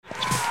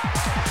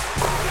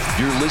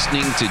You're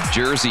listening to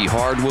Jersey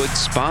Hardwood,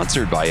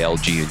 sponsored by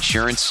LG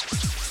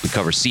Insurance. We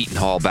cover Seton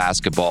Hall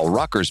basketball,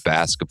 Rutgers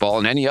basketball,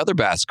 and any other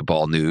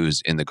basketball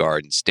news in the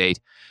Garden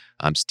State.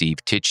 I'm Steve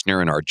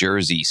Titchener in our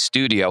Jersey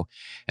studio.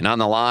 And on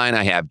the line,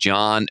 I have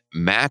John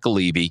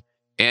Mamukelashvili.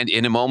 And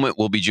in a moment,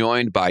 we'll be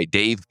joined by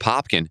Dave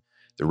Popkin,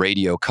 the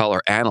radio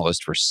color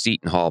analyst for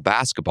Seton Hall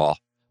basketball.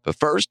 But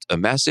first, a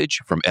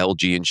message from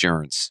LG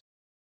Insurance.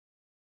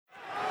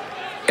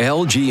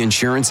 LG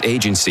Insurance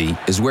Agency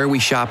is where we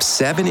shop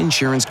 7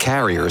 insurance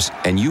carriers,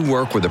 and you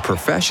work with a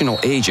professional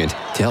agent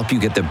to help you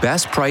get the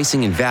best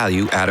pricing and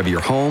value out of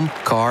your home,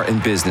 car,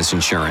 and business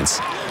insurance.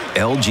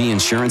 LG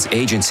Insurance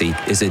Agency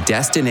is a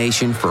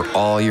destination for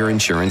all your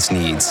insurance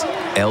needs.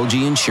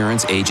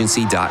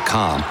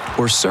 LGInsuranceAgency.com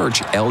or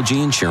search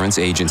LG Insurance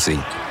Agency.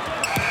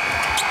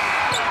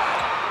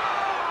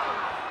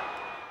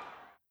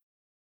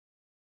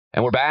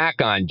 And we're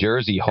back on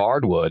Jersey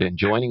Hardwood, and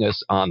joining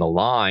us on the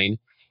line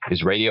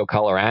is radio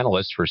color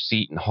analyst for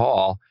Seton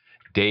Hall,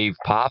 Dave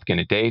Popkin.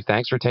 And Dave,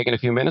 thanks for taking a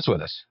few minutes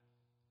with us.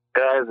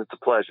 Guys, it's a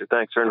pleasure.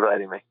 Thanks for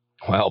inviting me.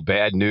 Well,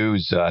 bad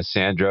news.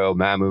 Sandro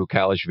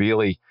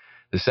Mamukelashvili,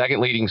 the second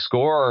leading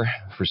scorer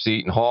for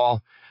Seton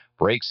Hall,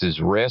 breaks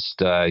his wrist.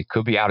 He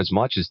could be out as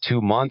much as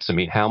 2 months. I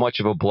mean, how much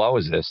of a blow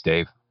is this,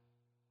 Dave?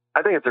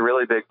 I think it's a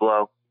really big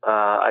blow.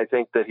 I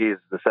think that he's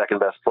the second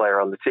best player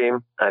on the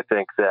team. I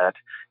think that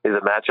is a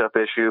matchup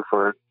issue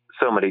for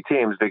so many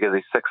teams because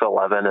he's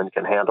 6'11" and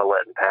can handle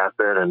it and pass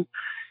it and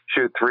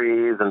shoot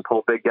threes and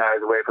pull big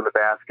guys away from the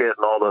basket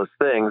and all those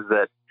things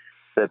that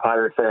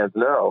Pirate fans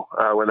know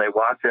when they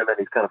watch him, and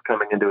he's kind of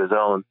coming into his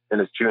own in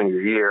his junior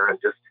year. And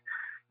just,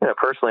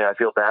 personally, I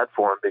feel bad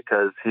for him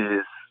because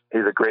he's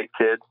a great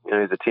kid.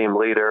 He's a team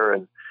leader,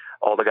 and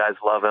all the guys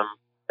love him,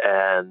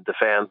 and the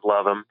fans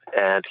love him,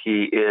 and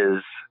he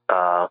is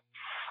a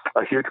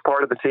huge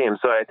part of the team.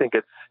 So I think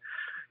it's,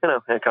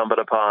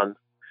 incumbent upon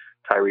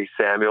Tyrese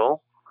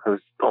Samuel,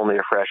 who's only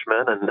a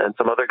freshman, and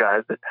some other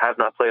guys that have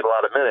not played a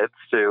lot of minutes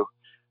to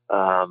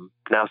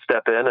now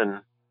step in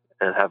and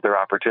have their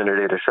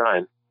opportunity to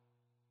shine.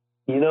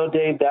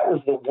 Dave, that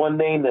was the one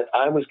name that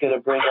I was going to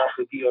bring up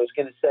with you. I was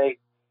going to say,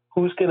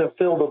 who's going to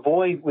fill the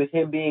void with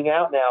him being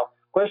out now?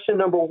 Question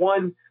number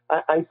one,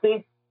 I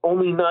think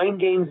only 9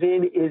 games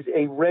in, is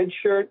a red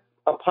shirt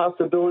a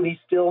possibility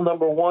still,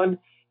 number one?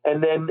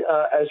 And then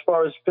as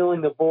far as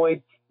filling the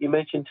void, you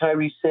mentioned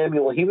Tyrese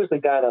Samuel. He was the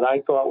guy that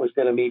I thought was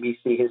going to maybe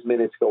see his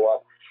minutes go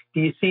up.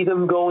 Do you see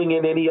them going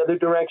in any other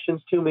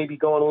directions too, maybe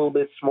going a little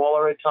bit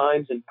smaller at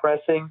times and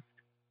pressing,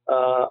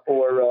 or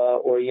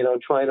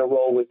trying to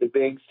roll with the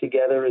bigs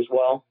together as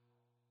well?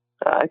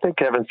 I think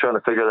Kevin's trying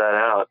to figure that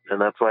out,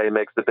 and that's why he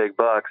makes the big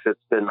bucks. It's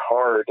been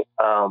hard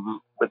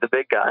with the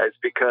big guys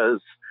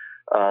because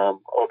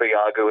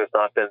Obiagu has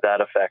not been that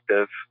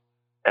effective,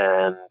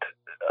 and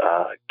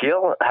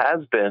Gil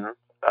has been,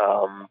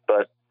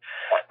 but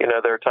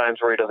there are times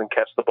where he doesn't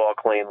catch the ball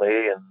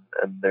cleanly, and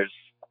there's,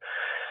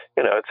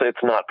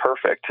 it's not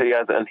perfect. He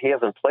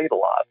hasn't played a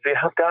lot. So you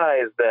have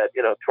guys that,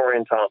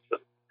 Torian Thompson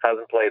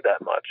hasn't played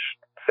that much.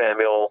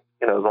 Samuel,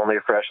 is only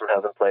a freshman,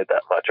 hasn't played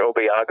that much.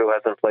 Obiagu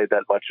hasn't played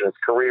that much in his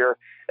career,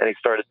 and he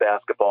started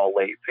basketball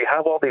late. So you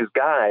have all these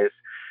guys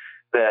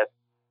that,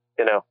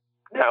 now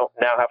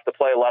have to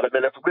play a lot of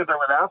minutes with or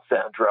without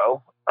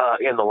Sandro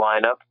in the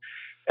lineup.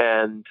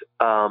 And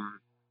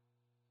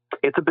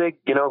it's a big,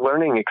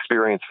 learning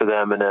experience for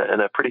them and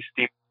a pretty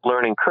steep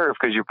learning curve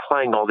because you're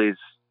playing all these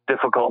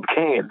difficult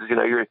games.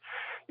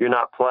 You're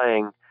not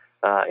playing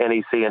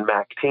NEC and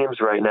MAC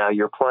teams right now.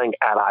 You're playing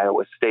at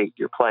Iowa State.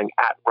 You're playing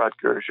at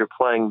Rutgers. You're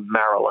playing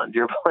Maryland.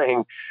 You're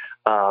playing,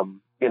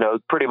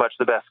 pretty much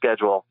the best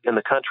schedule in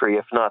the country,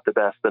 if not the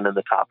best, and in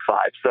the top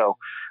 5. So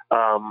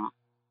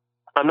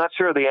I'm not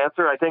sure of the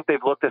answer. I think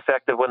they've looked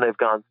effective when they've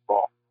gone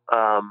small.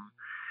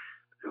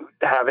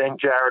 Having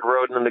Jared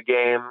Rhoden in the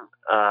game,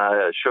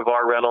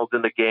 Shavar Reynolds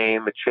in the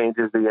game, it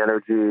changes the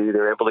energy.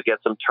 They're able to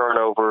get some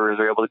turnovers.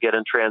 They're able to get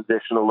in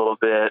transition a little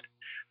bit.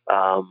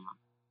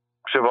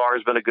 Shavar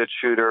has been a good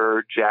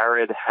shooter.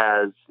 Jared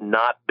has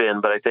not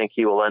been, but I think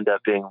he will end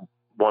up being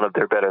one of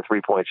their better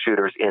three-point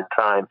shooters in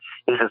time.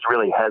 He's just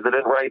really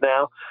hesitant right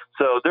now.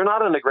 So they're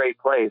not in a great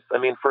place. I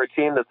mean, for a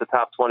team that's a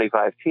top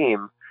 25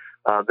 team,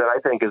 that I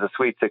think is a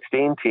Sweet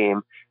 16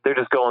 team, they're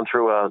just going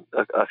through a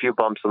few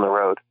bumps in the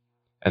road.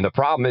 And the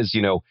problem is,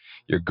 your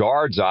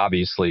guards,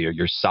 obviously,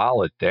 you're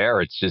solid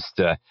there. It's just,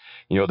 the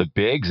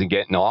bigs and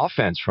getting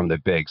offense from the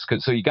bigs.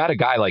 So you got a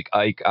guy like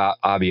Ike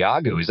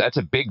Obiagu. That's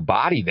a big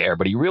body there,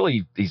 but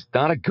he's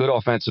not a good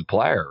offensive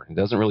player. He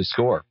doesn't really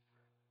score.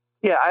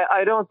 Yeah,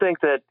 I don't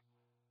think that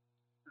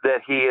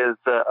he is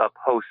a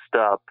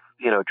post-up,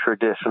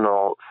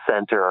 traditional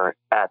center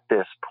at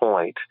this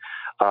point.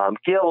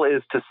 Gil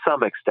is to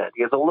some extent.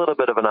 He has a little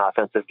bit of an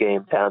offensive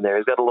game down there.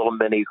 He's got a little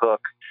mini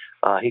hook.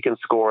 He can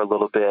score a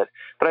little bit.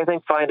 But I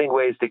think finding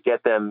ways to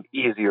get them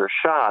easier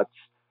shots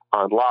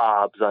on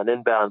lobs, on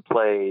inbound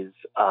plays,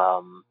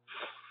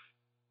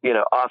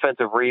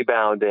 offensive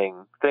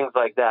rebounding, things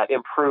like that,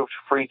 improved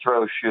free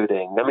throw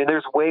shooting. I mean,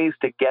 there's ways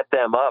to get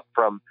them up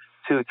from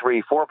 2,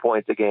 3, 4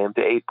 points a game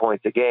to 8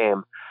 points a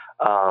game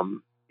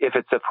if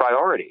it's a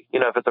priority.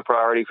 If it's a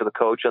priority for the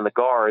coach and the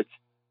guards,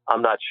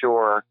 I'm not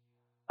sure.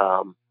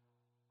 I'm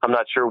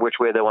not sure which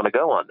way they want to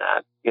go on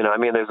that.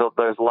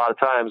 There's a lot of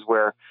times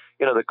where,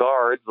 the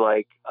guards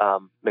like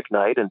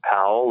McKnight and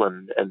Powell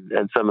and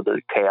some of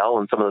the Kale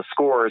and some of the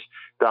scorers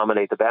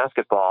dominate the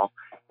basketball,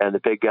 and the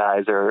big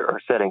guys are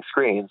setting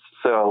screens.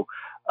 So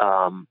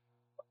I'm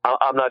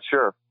not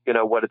sure,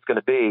 what it's going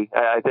to be.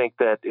 I think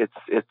that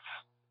it's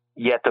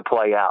yet to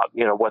play out,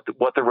 what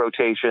the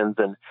rotations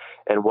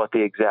and what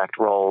the exact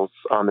roles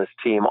on this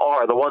team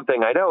are. The one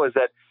thing I know is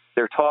that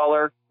they're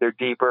taller, they're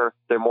deeper,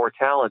 they're more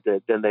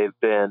talented than they've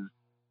been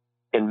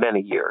in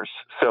many years.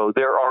 So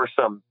there are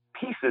some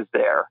pieces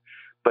there,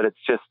 but it's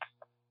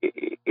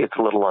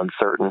a little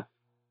uncertain.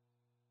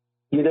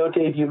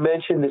 Dave, you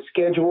mentioned the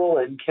schedule,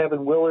 and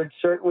Kevin Willard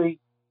certainly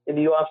in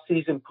the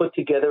offseason put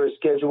together a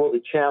schedule to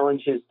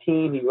challenge his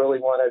team. He really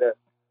wanted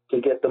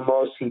to get the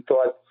most. He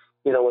thought,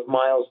 with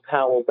Miles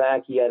Powell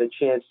back, he had a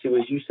chance to,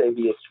 as you say,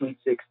 be a Sweet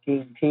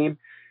 16 team.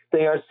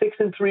 They are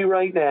 6-3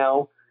 right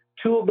now.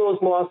 2 of those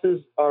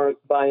losses are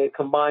by a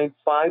combined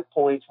 5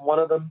 points, one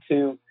of them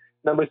to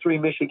number 3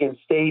 Michigan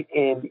State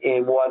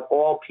in what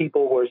all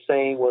people were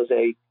saying was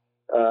a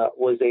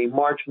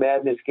March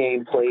Madness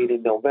game played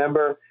in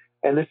November.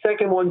 And the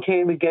second one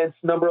came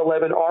against number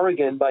 11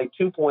 Oregon by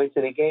 2 points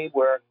in a game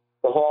where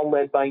the Hall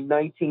led by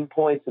 19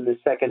 points in the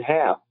second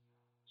half.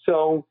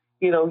 So,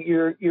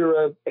 you're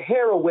a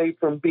hair away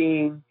from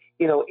being,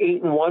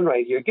 8-1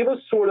 right here. Give us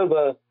sort of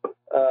a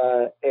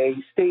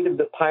state of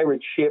the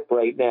pirate ship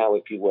right now,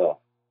 if you will.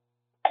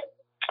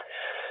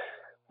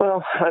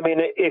 Well,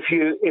 if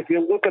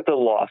you look at the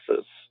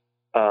losses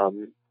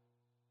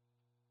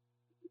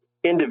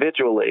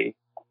individually,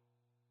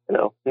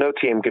 no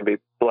team can be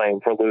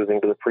blamed for losing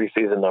to the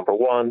preseason number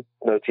 1.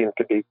 No team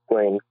could be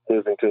blamed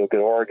losing to a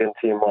good Oregon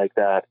team like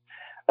that,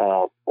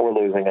 or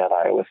losing at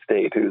Iowa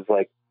State, who's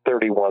like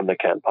 31 to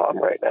Ken Palm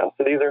right now.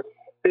 So these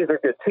are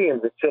good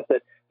teams. It's just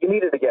that you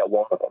needed to get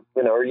one of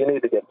them, or you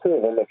need to get 2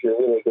 of them if you're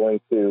really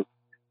going to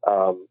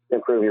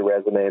improve your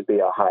resume and be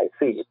a high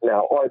seed.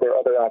 Now, are there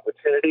other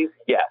opportunities?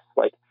 Yes.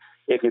 Like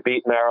if you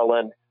beat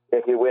Maryland,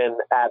 if you win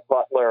at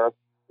Butler,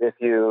 if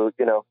you,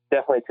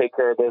 definitely take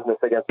care of business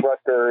against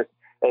Rutgers,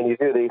 and you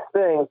do these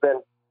things,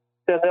 then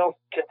they'll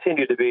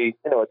continue to be,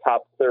 a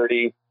top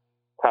 30,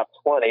 top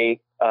 20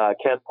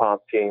 Ken Palm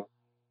team,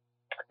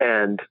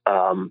 and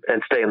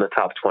stay in the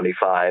top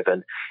 25,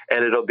 and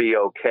it'll be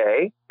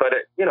okay. But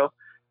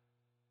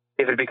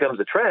if it becomes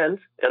a trend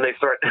and they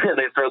start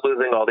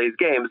losing all these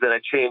games, then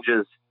it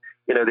changes,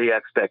 the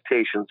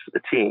expectations for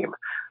the team.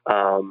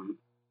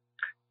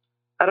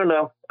 I don't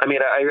know.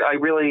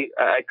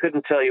 I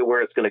couldn't tell you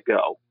where it's going to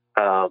go.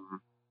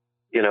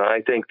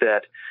 I think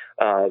that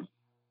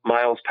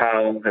Miles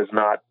Powell has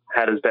not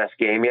had his best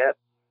game yet.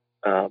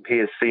 He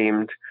has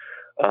seemed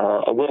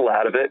a little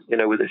out of it,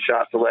 with his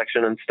shot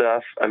selection and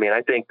stuff.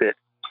 I think that,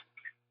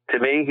 to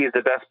me, he's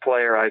the best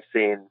player I've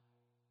seen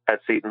at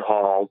Seton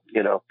Hall,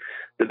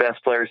 the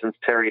best player since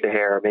Terry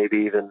DeHare,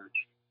 maybe even,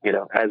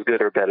 as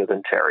good or better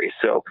than Terry.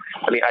 So,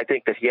 I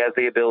think that he has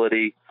the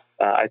ability.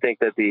 I think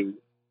that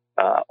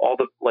all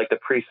the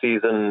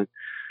preseason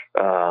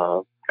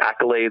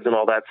accolades and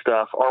all that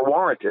stuff are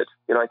warranted.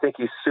 I think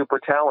he's super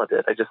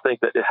talented. I just think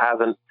that it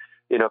hasn't,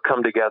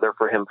 come together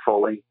for him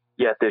fully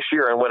yet this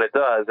year. And when it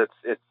does,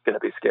 it's going to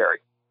be scary.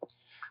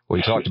 Well,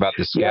 you talked about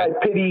this. Yeah,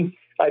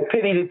 I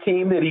pity the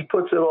team that he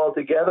puts it all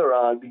together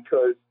on,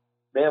 because,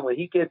 man, when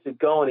he gets it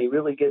going, he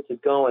really gets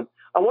it going.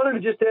 I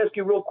wanted to just ask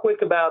you real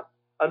quick about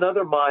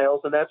another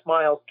Miles, and that's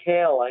Miles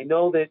Kale. I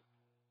know that,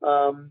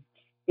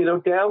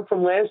 down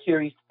from last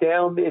year, he's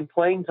down in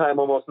playing time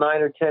almost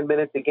 9 or 10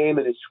 minutes a game,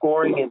 and his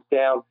scoring is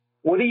down.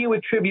 What do you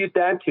attribute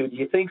that to? Do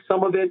you think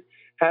some of it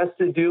has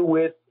to do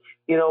with,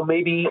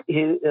 maybe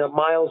his,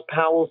 Miles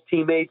Powell's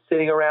teammates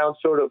sitting around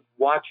sort of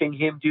watching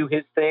him do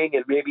his thing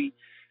and maybe,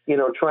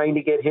 trying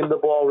to get him the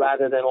ball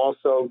rather than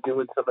also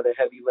doing some of the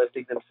heavy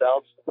lifting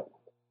themselves?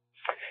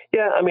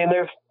 Yeah,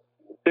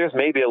 there's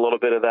maybe a little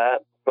bit of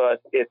that,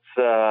 but it's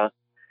I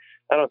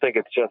don't think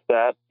it's just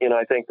that.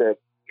 I think that,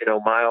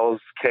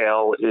 Miles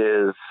Kale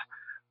is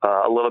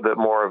a little bit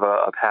more of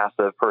a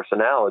passive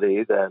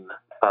personality than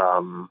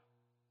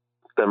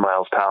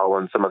Miles Powell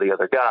and some of the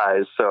other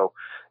guys. So,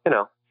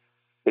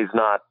 he's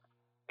not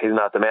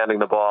demanding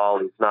the ball.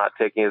 He's not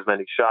taking as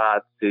many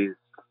shots. He's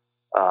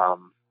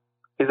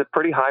a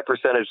pretty high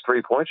percentage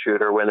 3-point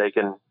shooter when they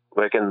can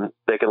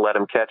let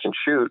him catch and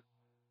shoot.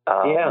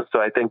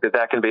 So I think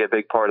that can be a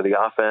big part of the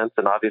offense.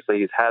 And obviously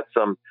he's had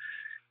some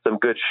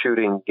good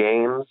shooting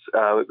games.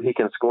 He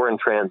can score in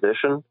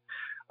transition.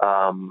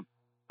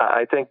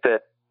 I think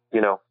that,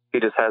 he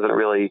just hasn't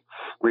really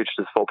reached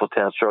his full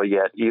potential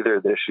yet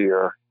either this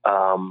year.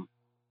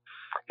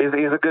 He's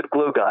a good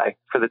glue guy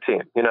for the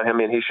team.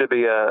 He should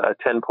be a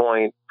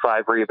 10-point,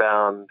 5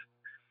 rebound,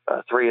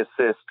 3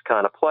 assist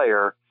kind of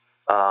player.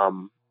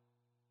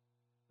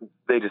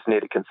 They just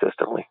need it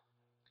consistently.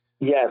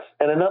 Yes.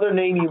 And another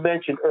name you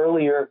mentioned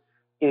earlier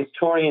is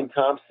Torian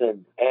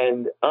Thompson.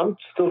 And I'm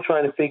still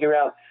trying to figure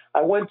out,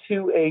 I went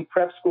to a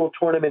prep school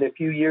tournament a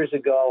few years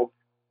ago,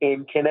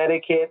 in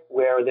Connecticut,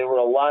 where there were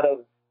a lot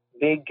of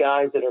big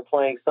guys that are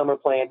playing. Some are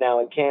playing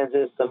now at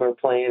Kansas, some are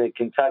playing at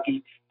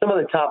Kentucky, some of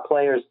the top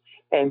players.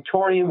 And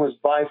Torian was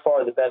by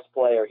far the best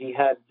player. He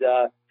had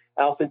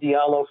Alpha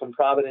Diallo from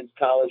Providence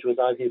College was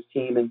on his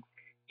team, and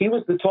he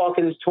was the talk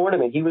of his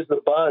tournament. He was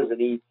the buzz, and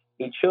he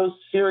chose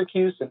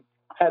Syracuse and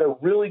had a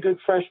really good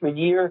freshman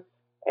year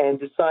and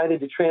decided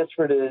to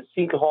transfer to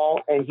Seton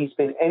Hall, and he's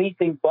been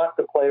anything but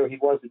the player he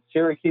was at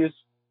Syracuse,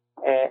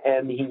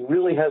 and he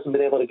really hasn't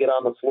been able to get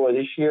on the floor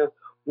this year.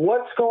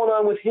 What's going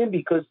on with him?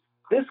 Because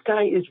this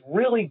guy is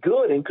really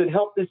good and could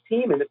help this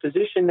team in a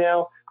position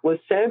now with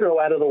Sandro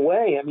out of the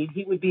way. I mean,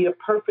 he would be a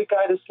perfect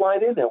guy to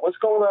slide in there. What's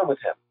going on with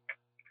him?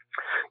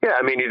 Yeah,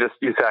 I mean,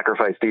 you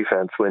sacrifice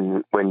defense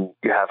when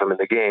you have him in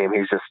the game.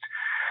 He's just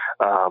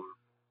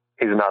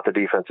he's not the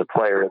defensive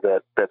player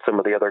that some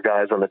of the other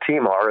guys on the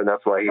team are, and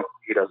that's why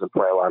he doesn't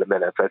play a lot of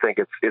minutes. I think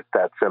it's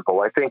that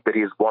simple. I think that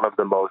he's one of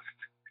the most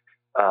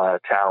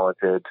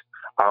talented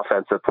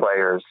offensive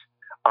players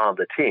on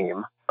the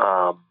team.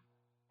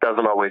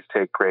 Doesn't always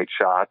take great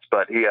shots,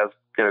 but he has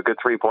good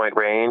 3-point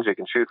range. He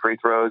can shoot free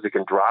throws. He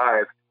can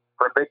drive.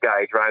 For a big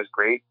guy, he drives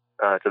great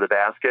to the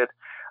basket.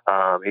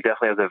 He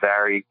definitely has a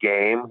varied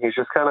game. He's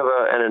just kind of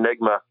an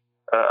enigma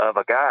of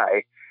a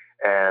guy.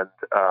 And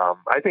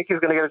I think he's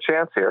going to get a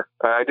chance here.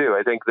 I do.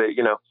 I think that,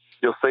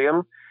 you'll see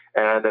him.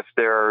 And if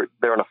they're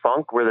in a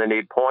funk where they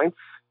need points,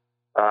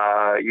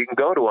 you can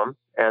go to him.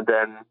 And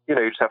then, you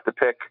just have to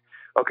pick,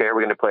 okay, are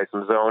we going to play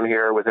some zone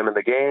here with him in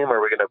the game? Or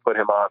are we going to put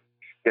him on,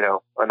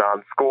 a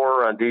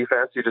non-scorer on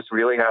defense? You just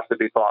really have to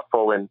be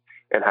thoughtful in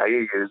how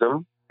you use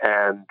him.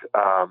 And,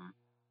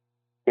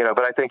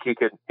 but I think he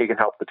can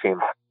help the team.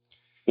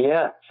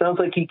 Yeah, sounds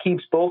like he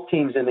keeps both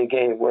teams in the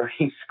game where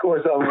he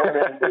scores on one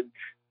end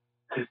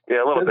and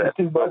yeah, a little bit.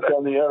 Too much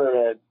on the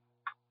other end.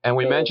 And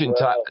we mentioned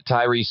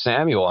Tyrese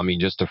Samuel. I mean,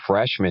 just a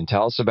freshman.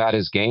 Tell us about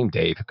his game,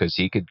 Dave, because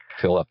he could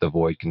fill up the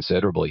void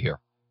considerably here.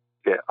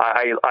 Yeah,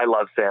 I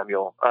love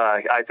Samuel.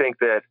 I think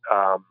that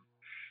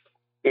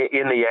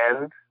in the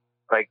end,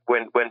 like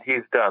when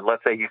he's done,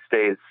 let's say he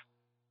stays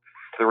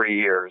 3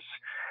 years,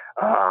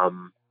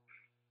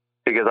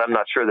 because I'm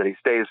not sure that he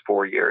stays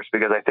 4 years,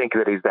 because I think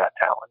that he's that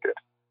talented.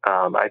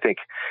 I think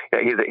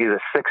he's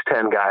a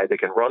 6'10" guy that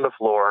can run the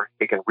floor.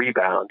 He can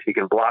rebound. He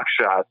can block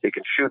shots. He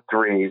can shoot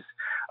threes.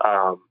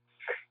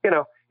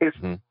 He's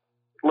a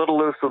little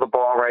loose with the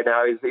ball right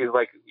now. He's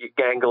like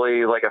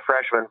gangly, like a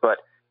freshman, but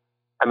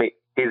I mean,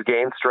 he's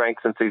gained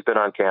strength since he's been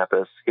on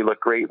campus. He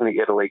looked great in the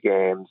Italy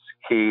games.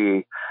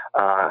 He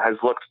has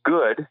looked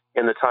good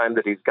in the time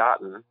that he's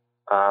gotten.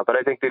 But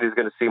I think that he's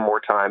going to see more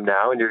time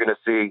now, and you're going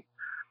to see,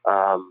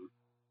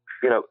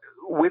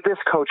 with this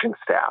coaching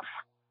staff,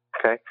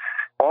 okay,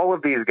 all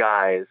of these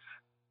guys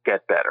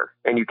get better.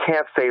 And you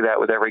can't say that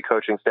with every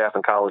coaching staff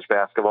in college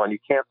basketball, and you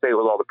can't say it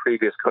with all the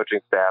previous coaching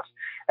staffs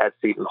at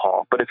Seton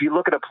Hall. But if you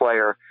look at a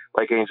player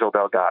like Angel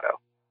Delgado,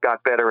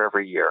 got better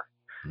every year.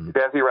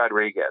 Desi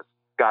Rodriguez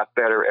got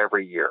better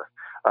every year.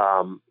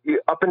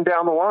 Up and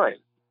down the line,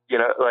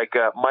 like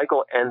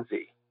Michael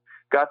Enzi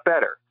got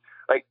better.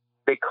 Like,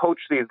 they coach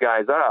these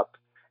guys up,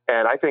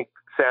 and I think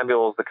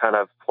Samuel is the kind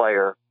of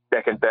player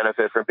that can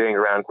benefit from being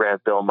around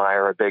Grant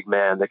Billmeyer, a big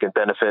man, that can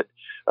benefit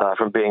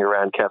from being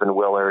around Kevin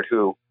Willard,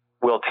 who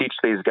will teach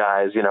these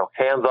guys,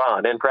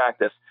 hands-on in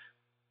practice.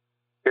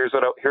 Here's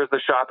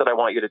the shot that I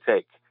want you to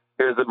take.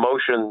 Here's the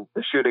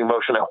shooting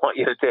motion I want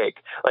you to take.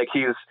 Like,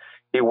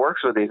 he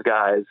works with these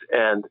guys,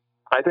 and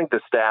I think the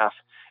staff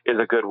is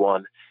a good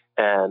one,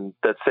 and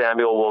that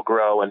Samuel will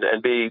grow and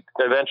be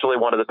eventually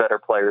one of the better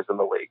players in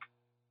the league.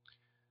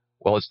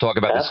 Well, let's talk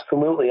about this.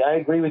 Absolutely. I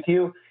agree with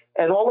you.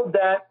 And all of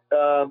that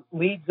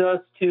leads us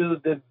to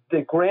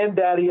the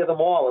granddaddy of them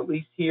all, at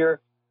least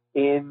here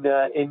in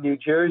New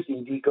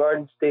Jersey, the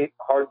Garden State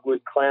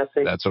Hardwood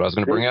Classic. That's what I was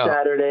going to bring up.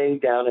 Saturday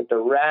down at the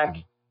Rack.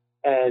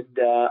 And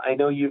I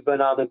know you've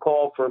been on the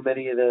call for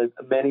many of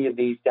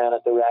these down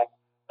at the Rack.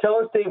 Tell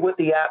us, Dave, what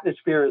the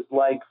atmosphere is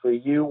like for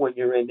you when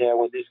you're in there,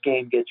 when this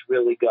game gets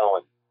really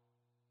going.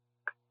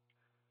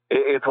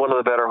 It's one of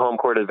the better home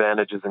court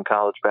advantages in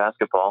college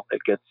basketball.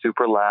 It gets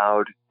super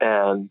loud,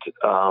 and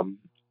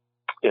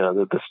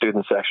the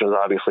student section is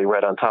obviously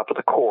right on top of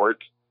the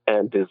court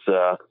and is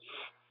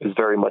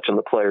very much in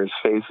the players'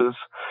 faces.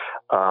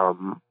 I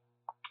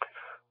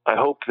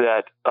hope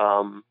that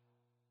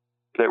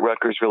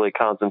Rutgers really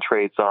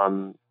concentrates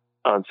on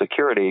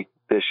security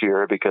this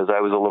year, because I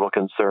was a little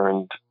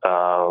concerned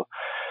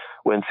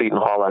when Seton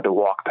Hall had to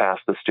walk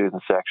past the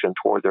student section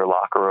toward their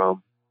locker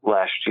room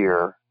last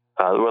year,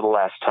 or the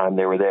last time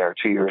they were there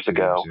 2 years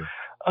ago.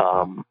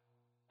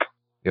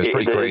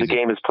 The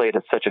game is played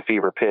at such a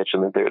fever pitch,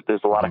 and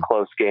there's a lot of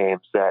close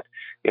games that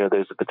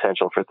there's a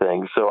potential for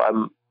things. So I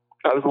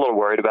was a little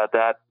worried about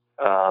that,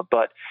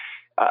 but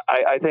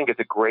I think it's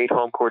a great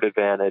home court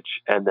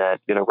advantage, and that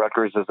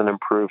Rutgers is an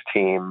improved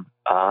team.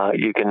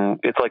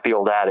 It's like the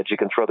old adage: you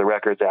can throw the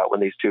records out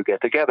when these two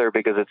get together,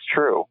 because it's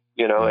true.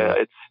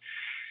 It's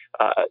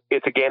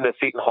a game that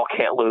Seton Hall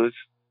can't lose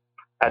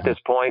at this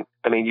point.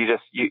 I mean,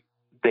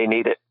 they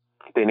need it.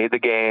 They need the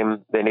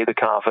game. They need the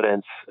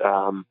confidence.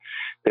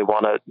 They They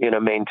want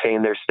to,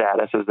 maintain their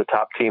status as the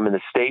top team in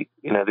the state.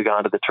 They've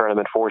gone to the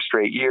tournament 4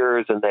 straight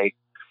years, and they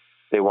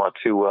want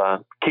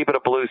to keep it a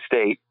blue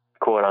state,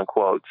 quote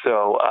unquote.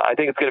 So I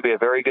think it's going to be a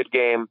very good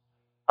game.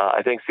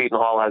 I think Seton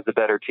Hall has the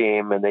better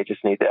team, and they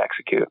just need to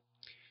execute.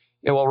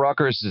 Yeah, well,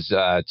 Rutgers is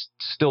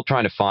still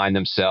trying to find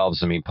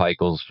themselves. I mean,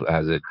 Pikel's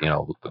has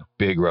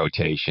big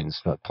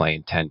rotations,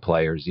 playing 10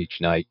 players each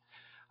night.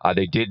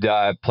 They did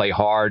play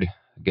hard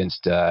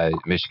against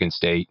Michigan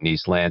State and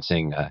East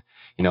Lansing.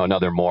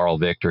 Another moral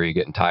victory,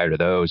 getting tired of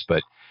those.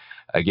 But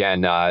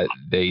again,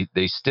 they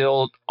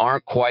still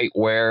aren't quite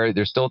where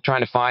they're still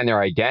trying to find their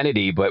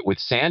identity. But with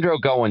Sandro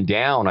going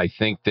down, I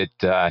think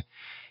that,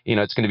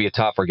 it's going to be a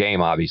tougher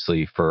game,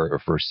 obviously, for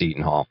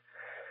Seton Hall.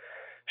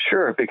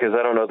 Sure, because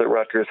I don't know that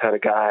Rutgers had a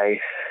guy,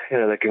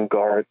 that can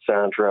guard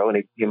Sandro,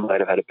 and he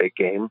might have had a big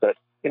game. But,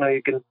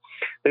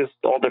 there's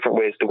all different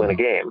ways to win a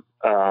game.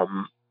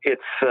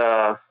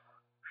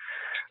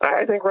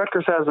 I think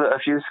Rutgers has a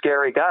few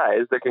scary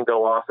guys that can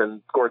go off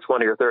and score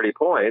 20 or 30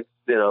 points,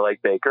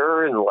 like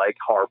Baker and like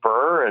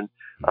Harper, and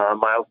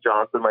Miles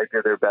Johnson might be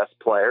their best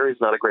player. He's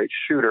not a great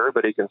shooter,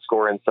 but he can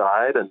score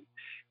inside and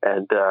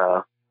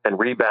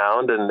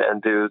rebound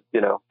and do,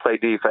 play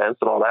defense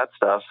and all that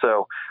stuff.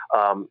 So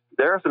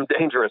there are some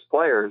dangerous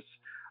players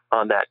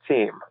on that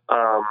team.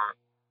 I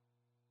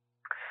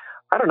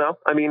don't know.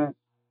 I mean,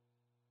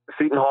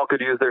 Seton Hall could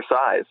use their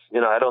size.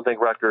 I don't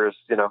think Rutgers,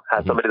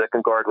 has somebody that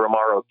can guard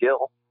Romaro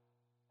Gill.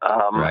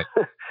 Right.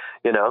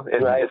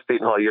 If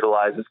Seton Hall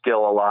utilizes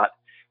Gill a lot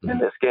in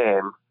this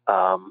game,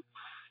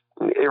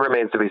 it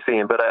remains to be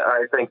seen. But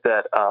I think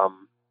that,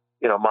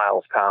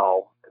 Miles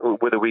Powell,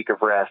 with a week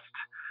of rest,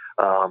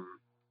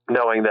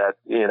 knowing that,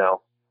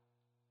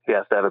 he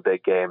has to have a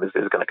big game is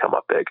going to come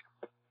up big.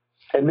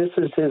 And this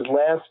is his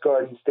last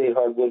Garden State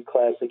Hardwood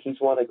Classic. He's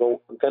going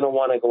to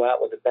want to go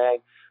out with a bang.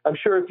 I'm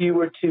sure if you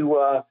were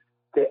to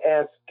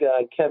ask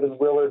Kevin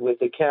Willard with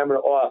the camera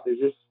off, is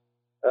this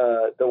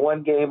the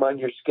one game on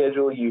your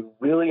schedule you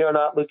really are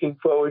not looking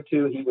forward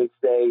to? He would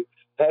say,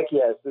 heck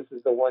yes, this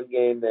is the one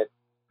game that,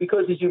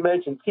 because as you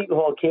mentioned, Seton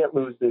Hall can't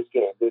lose this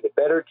game. They're the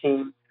better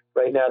team.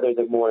 Right now, they're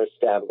the more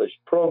established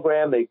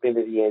program. They've been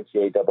to the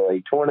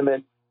NCAA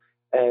tournament,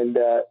 and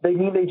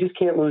they just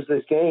can't lose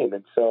this game.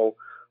 And so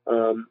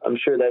I'm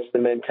sure that's the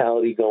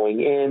mentality going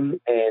in.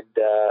 And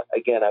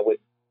again,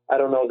 I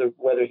don't know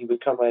whether he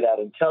would come right out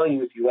and tell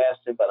you if you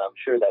asked him, but I'm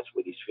sure that's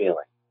what he's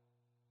feeling.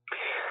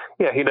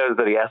 Yeah, he knows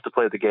that he has to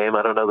play the game.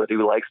 I don't know that he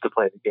likes to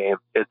play the game.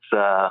 It's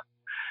a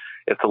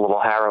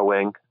little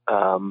harrowing,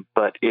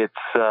 but it's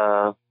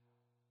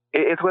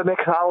what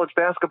makes college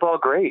basketball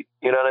great.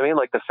 You know what I mean?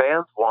 Like, the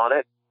fans want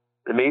it,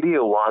 the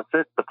media wants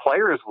it, the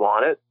players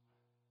want it.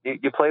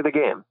 You play the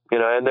game,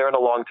 and they're in a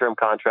long-term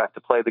contract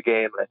to play the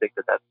game. And I think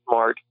that that's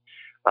smart.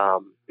 I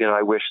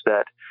wish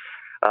that,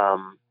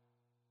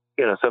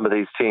 some of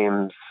these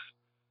teams,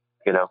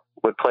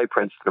 would play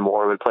Princeton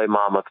more, would play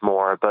Monmouth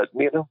more. But,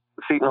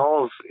 Seton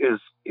Hall is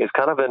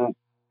kind of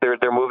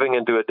they're moving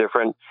into a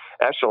different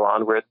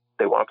echelon where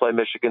they want to play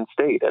Michigan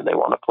State, and they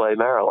want to play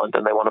Maryland,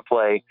 and they want to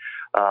play,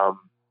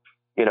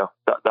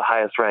 the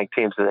highest ranked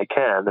teams that they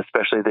can,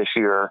 especially this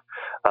year,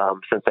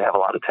 since they have a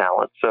lot of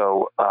talent.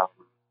 So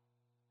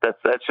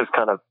that's just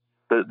kind of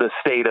the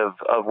state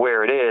of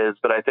where it is.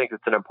 But I think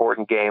it's an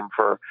important game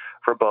for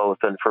both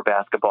and for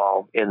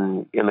basketball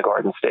in the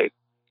Garden State.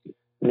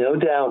 No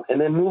doubt.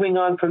 And then moving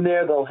on from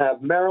there, they'll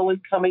have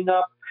Maryland coming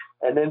up.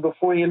 And then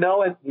before you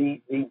know it,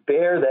 the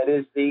Bear, that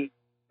is the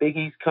Big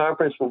East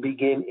Conference, will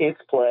begin its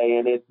play.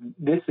 And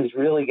this is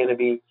really going to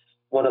be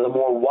one of the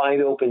more wide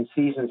open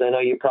seasons. I know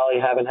you probably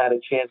haven't had a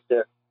chance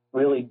to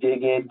really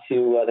dig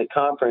into the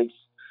conference,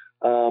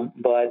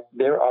 but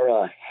there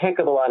are a heck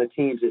of a lot of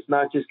teams. It's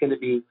not just going to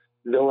be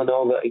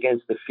Villanova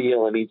against the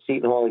field. I mean,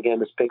 Seton Hall, again,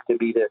 was picked to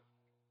be the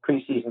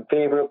preseason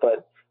favorite,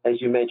 but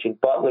as you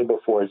mentioned, Butler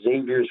before,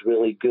 Xavier's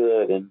really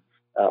good, and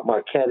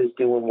Marquette is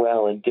doing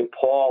well, and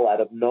DePaul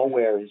out of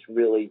nowhere is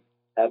really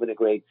having a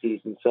great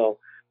season. So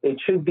it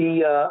should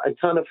be a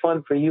ton of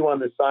fun for you on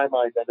the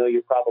sidelines. I know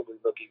you're probably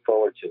looking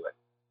forward to it.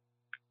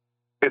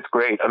 It's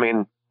great. I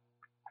mean,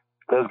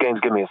 those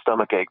games give me a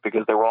stomach ache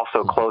because they were all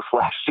so close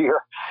last year,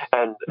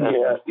 and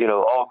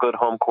all good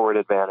home court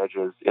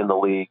advantages in the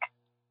league.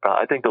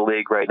 I think the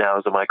league right now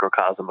is a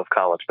microcosm of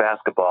college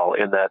basketball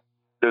in that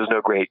there's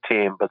no great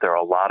team, but there are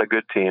a lot of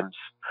good teams.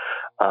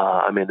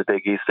 The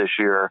Big East this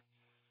year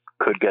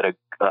could get a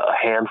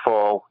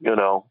handful,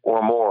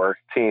 or more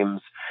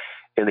teams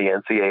in the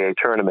NCAA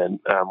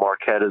tournament.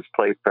 Marquette has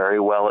played very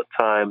well at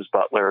times.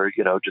 Butler,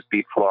 just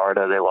beat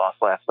Florida. They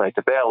lost last night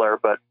to Baylor,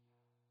 but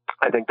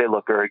I think they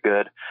look very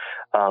good.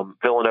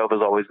 Villanova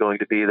is always going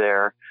to be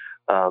there.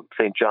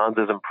 St. John's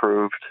is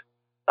improved.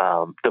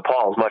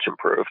 DePaul is much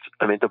improved.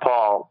 I mean,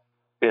 DePaul,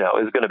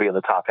 is going to be in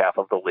the top half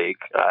of the league.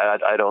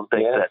 I don't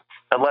think that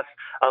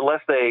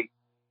unless they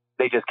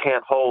just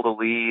can't hold a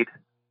lead,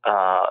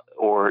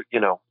 or,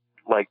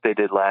 like they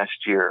did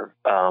last year,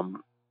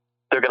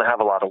 they're going to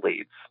have a lot of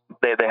leads.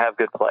 They have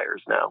good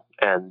players now,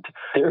 and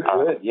they're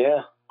good.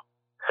 Yeah.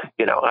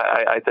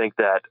 I think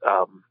that,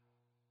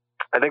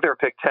 I think they were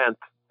picked 10th,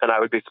 and I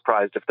would be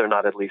surprised if they're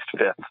not at least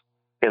fifth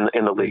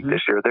in the league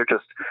this year.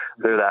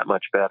 They're that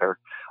much better.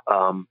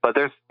 But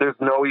there's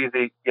no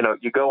easy,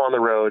 you go on the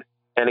road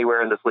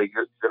anywhere in this league,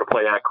 you're going to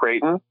play at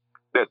Creighton.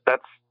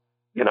 That's,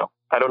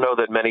 I don't know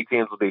that many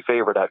teams will be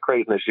favored at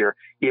Creighton this year,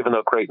 even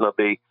though Creighton will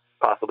be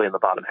possibly in the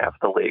bottom half of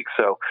the league.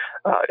 So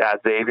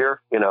at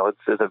Xavier, it's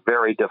a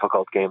very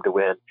difficult game to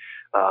win.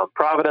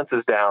 Providence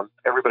is down.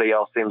 Everybody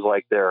else seems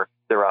like they're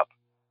up.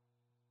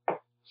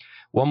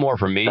 One more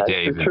from me,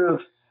 Dave. That's the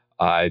truth.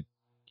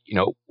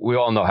 We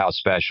all know how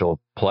special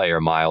player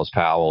Miles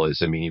Powell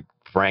is. I mean,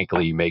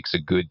 frankly, he makes a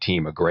good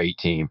team, a great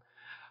team.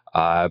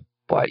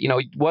 But he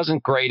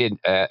wasn't great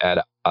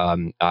at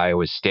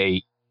Iowa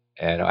State,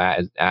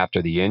 and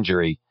after the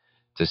injury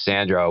to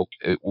Sandro,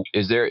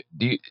 is there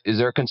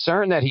a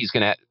concern that he's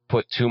going to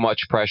put too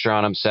much pressure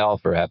on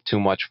himself or have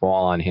too much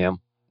fall on him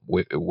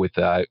with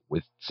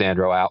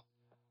Sandro out?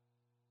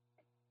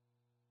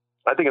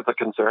 I think it's a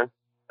concern.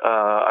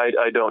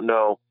 I don't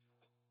know,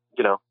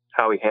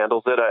 how he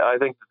handles it. I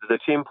think the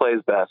team plays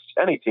best.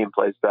 Any team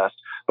plays best,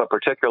 but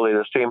particularly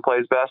this team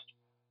plays best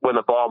when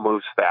the ball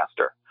moves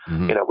faster.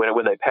 Mm-hmm.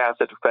 When they pass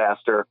it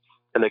faster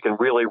and they can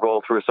really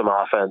roll through some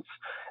offense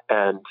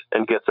and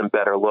get some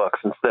better looks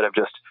instead of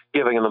just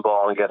giving him the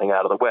ball and getting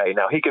out of the way.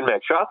 Now, he can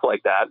make shots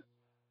like that.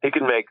 He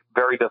can make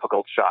very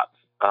difficult shots.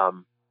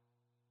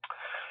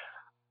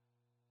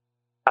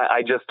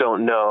 I just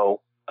don't know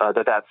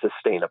that that's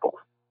sustainable.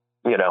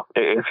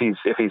 If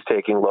he's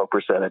taking low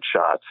percentage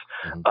shots.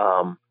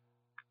 Mm-hmm.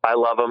 I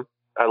love him.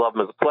 I love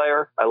him as a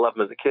player. I love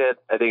him as a kid.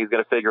 I think he's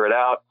going to figure it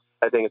out.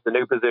 I think it's a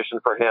new position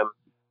for him,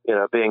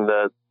 being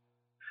the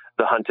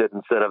hunted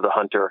instead of the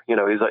hunter.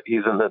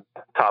 He's in the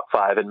top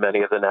 5 in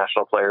many of the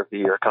National Player of the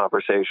Year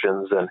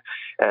conversations, and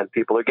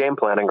people are game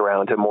planning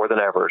around him more than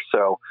ever.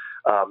 So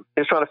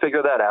he's trying to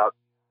figure that out.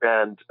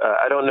 And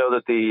I don't know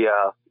that the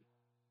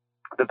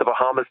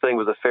Bahamas thing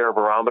was a fair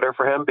barometer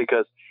for him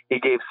because he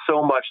gave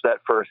so much that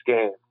first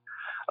game,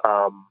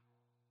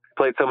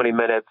 played so many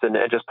minutes and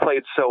just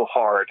played so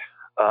hard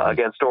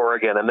against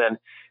Oregon. And then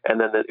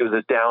it was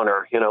a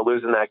downer,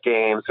 losing that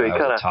game. So he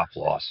kind of tough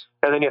loss.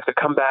 And then you have to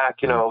come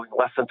back,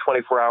 less than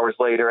 24 hours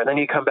later. And then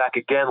you come back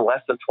again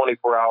less than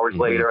 24 hours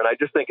later. And I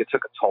just think it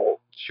took a toll.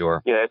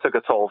 Sure. It took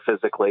a toll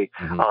physically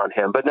on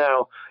him. But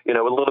now, with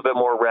a little bit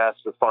more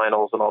rest with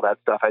finals and all that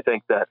stuff, I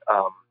think that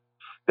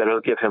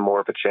it'll give him more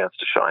of a chance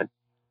to shine.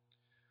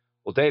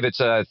 Well, Dave, it's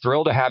a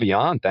thrill to have you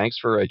on. Thanks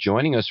for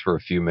joining us for a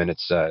few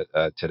minutes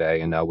today.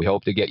 And we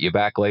hope to get you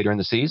back later in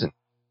the season.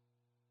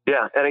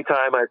 Yeah,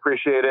 anytime. I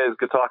appreciate it. It's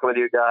good talking with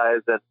you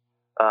guys, and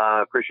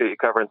appreciate you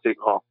covering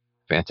Seton Hall.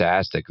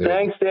 Fantastic.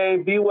 Thanks,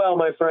 Dave. Be well,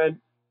 my friend.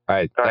 All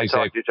right. Thanks,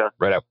 talk Dave. to you, John.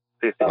 Right up.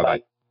 See you.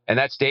 Bye-bye. And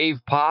that's Dave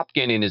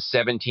Popkin in his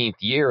 17th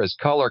year as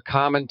color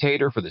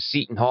commentator for the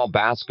Seton Hall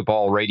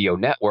Basketball Radio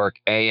Network,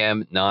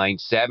 AM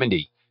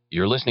 970.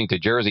 You're listening to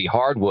Jersey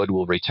Hardwood.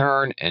 We'll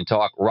return and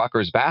talk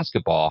Rutgers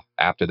basketball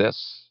after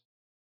this.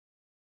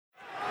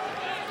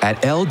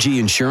 At LG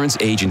Insurance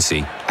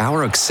Agency,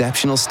 our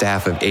exceptional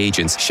staff of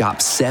agents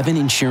shop 7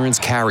 insurance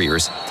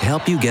carriers to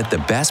help you get the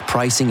best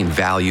pricing and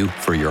value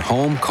for your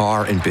home,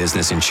 car, and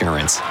business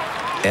insurance.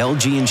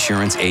 LG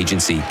Insurance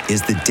Agency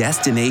is the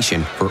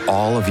destination for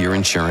all of your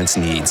insurance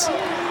needs.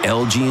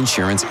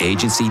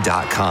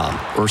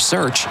 LGInsuranceAgency.com or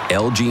search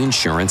LG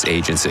Insurance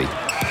Agency.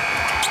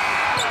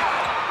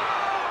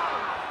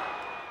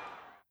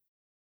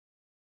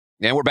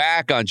 And we're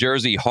back on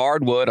Jersey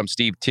Hardwood. I'm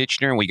Steve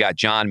Titchener, and we got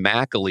John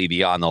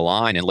McAlevey on the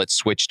line. And let's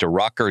switch to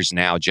Rutgers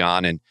now,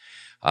 John. And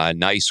a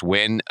nice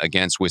win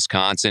against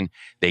Wisconsin.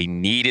 They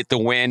needed the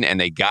win, and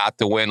they got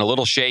the win. A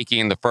little shaky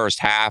in the first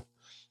half.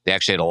 They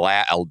actually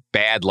had a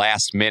bad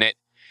last minute.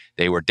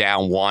 They were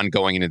down 1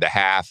 going into the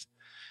half.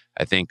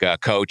 I think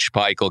Coach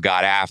Peichel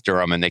got after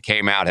them, and they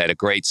came out, had a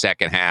great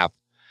second half.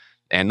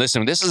 And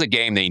listen, this is a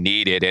game they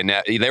needed, and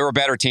they were a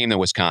better team than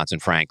Wisconsin,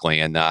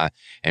 frankly. And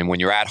when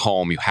you're at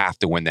home, you have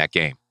to win that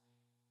game.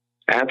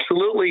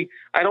 Absolutely.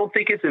 I don't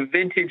think it's a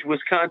vintage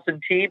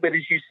Wisconsin team, but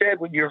as you said,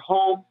 when you're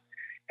home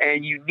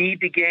and you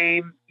need the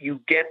game,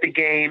 you get the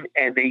game,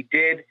 and they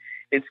did.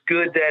 It's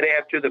good that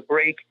after the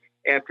break,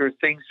 after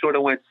things sort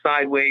of went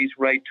sideways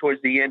right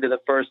towards the end of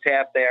the first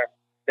half there,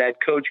 that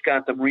coach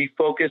got them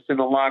refocused in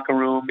the locker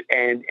room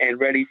and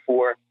ready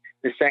for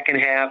the second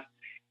half.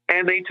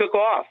 And they took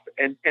off,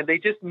 and they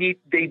did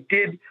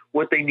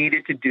what they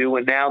needed to do,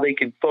 and now they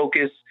can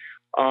focus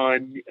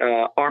on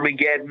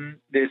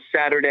Armageddon this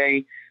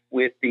Saturday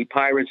with the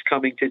Pirates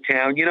coming to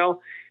town.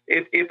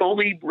 If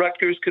only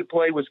Rutgers could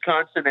play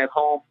Wisconsin at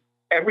home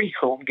every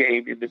home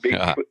game in the Big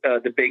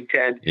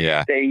Ten.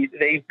 Yeah,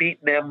 they've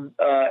beaten them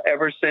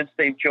ever since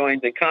they've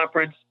joined the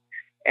conference,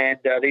 and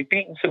they've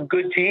beaten some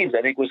good teams.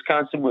 I think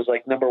Wisconsin was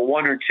like number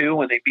 1 or 2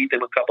 when they beat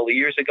them a couple of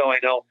years ago. I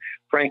know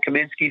Frank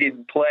Kaminsky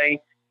didn't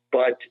play,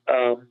 but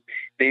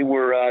they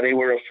were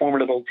a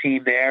formidable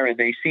team there, and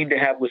they seem to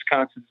have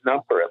Wisconsin's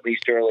number, at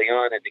least early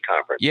on in the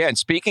conference. Yeah, and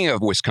speaking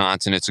of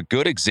Wisconsin, it's a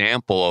good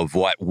example of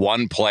what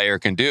one player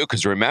can do,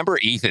 because remember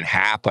Ethan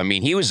Happ? I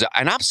mean,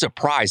 and I'm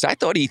surprised. I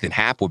thought Ethan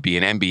Happ would be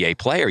an NBA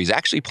player. He's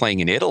actually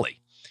playing in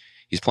Italy.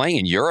 He's playing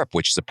in Europe,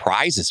 which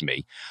surprises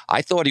me.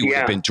 I thought he would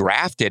have been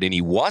drafted, and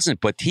he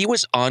wasn't, but he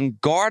was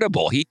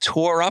unguardable. He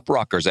tore up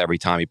Rutgers every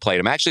time he played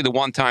him. Actually, the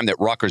one time that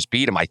Rutgers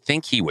beat him, I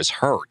think he was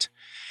hurt.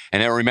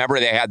 And I remember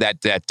they had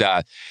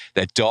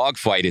that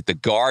dogfight at the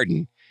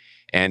Garden,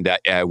 and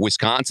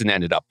Wisconsin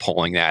ended up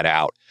pulling that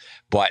out.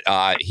 But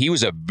he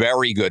was a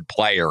very good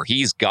player.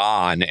 He's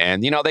gone,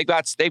 and they've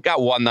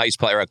got one nice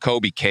player.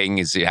 Kobe King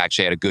he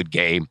actually had a good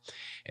game,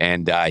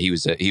 and he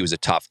was a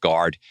tough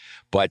guard.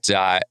 But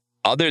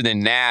other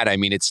than that, I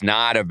mean, it's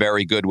not a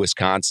very good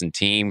Wisconsin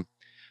team.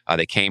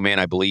 They came in,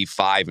 I believe,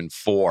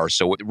 5-4.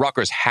 So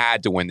Rutgers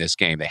had to win this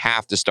game. They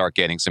have to start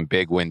getting some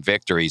big win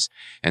victories,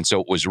 and so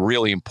it was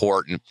really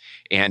important.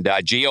 And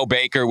Geo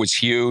Baker was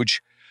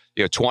huge.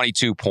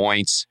 22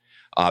 points.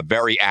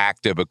 Very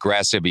active,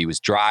 aggressive. He was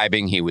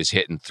driving. He was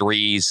hitting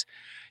threes.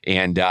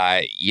 And,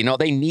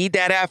 they need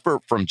that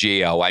effort from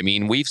Gio. I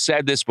mean, we've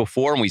said this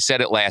before, and we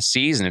said it last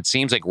season. It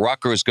seems like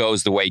Rutgers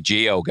goes the way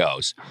Gio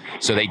goes.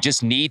 So they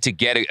just need to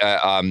get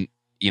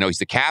he's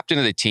the captain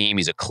of the team.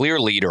 He's a clear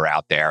leader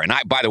out there. And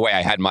by the way,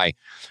 I had my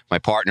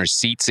partner's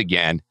seats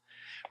again,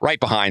 right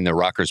behind the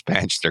Rutgers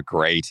bench. They're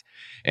great.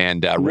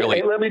 And really.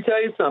 Hey, let me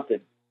tell you something.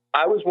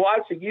 I was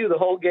watching you the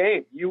whole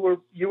game. You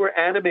were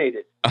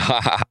animated.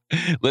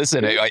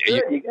 Listen,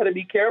 you got to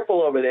be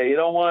careful over there. You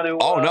don't want to.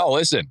 Oh no,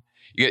 listen.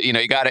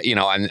 You got to,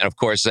 and of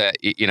course, I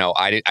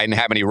didn't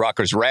have any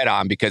Rutgers red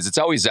on because it's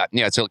always,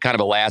 it's kind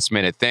of a last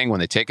minute thing when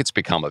the tickets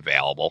become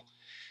available.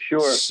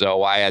 Sure.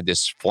 So I had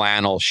this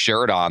flannel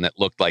shirt on that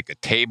looked like a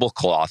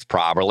tablecloth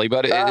probably,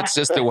 but it's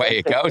just the way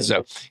it goes.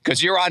 So,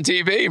 because you're on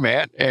TV,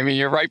 man. I mean,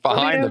 you're right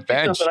behind the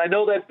bench. But I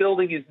know that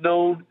building is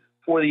known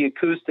for the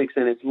acoustics,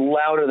 and it's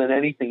louder than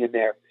anything in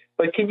there.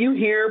 But can you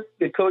hear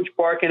the coach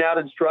barking out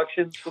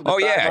instructions from the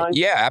sideline?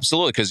 Yeah,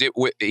 absolutely. Because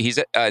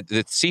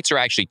the seats are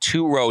actually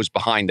 2 rows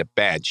behind the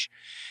bench,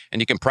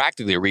 and you can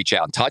practically reach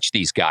out and touch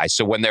these guys.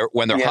 So when they're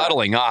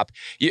huddling up,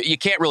 you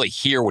can't really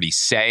hear what he's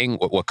saying,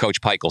 what Coach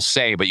Peichel's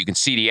saying, but you can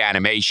see the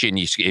animation.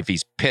 If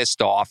he's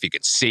pissed off, you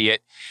can see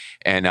it.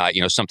 And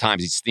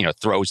sometimes he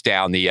throws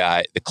down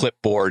the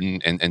clipboard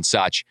and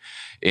such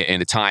in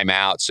the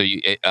timeout. So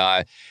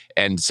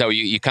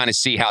you kind of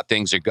see how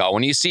things are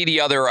going. You see the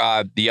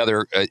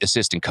other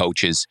assistant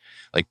coaches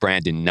like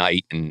Brandon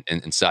Knight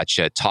and such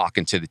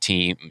talking to the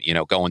team.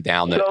 Going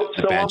down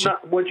the bench.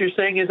 What you're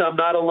saying is I'm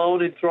not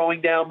alone in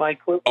throwing down my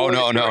clipboard.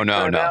 Oh no.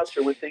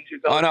 When things are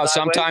going sideways?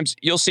 Sometimes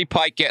you'll see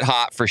Pike get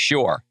hot for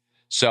sure.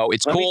 So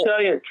it's cool. Let me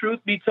tell you, truth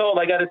be told,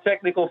 I got a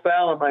technical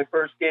foul in my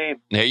first game.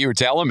 Yeah, you were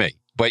telling me,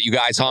 but you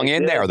guys hung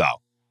in there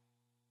though.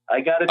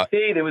 I got to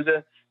see. There was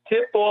a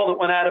tip ball that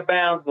went out of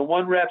bounds. The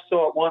one ref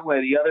saw it one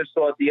way, the other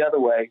saw it the other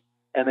way,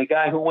 and the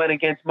guy who went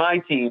against my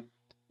team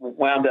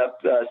wound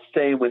up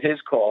staying with his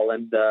call.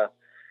 And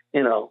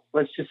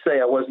let's just say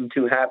I wasn't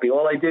too happy.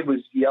 All I did was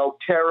yell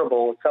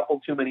terrible a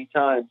couple too many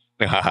times.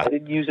 I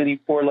didn't use any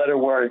 4-letter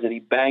words, and he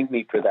banged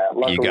me for that.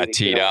 Luckily, you got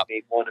teed up.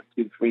 Made 1 or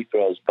 2 free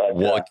throws, but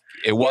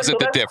it wasn't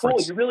the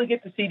difference. Cool. You really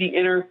get to see the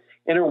inner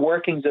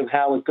workings of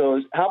how it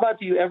goes. How about,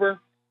 do you ever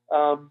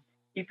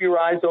keep your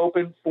eyes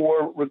open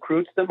for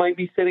recruits that might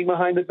be sitting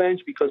behind the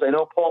bench? Because I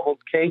know Paul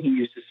Mulcahy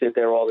used to sit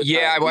there all the time.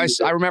 Yeah,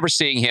 I remember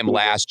seeing him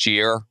last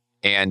year.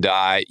 And,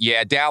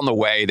 down the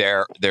way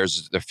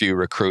there's a few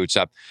recruits.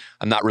 I'm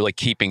not really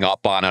keeping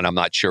up on it. I'm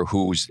not sure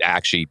who's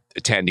actually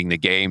attending the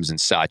games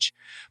and such.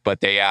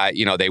 But they're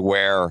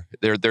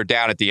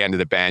down at the end of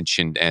the bench,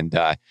 and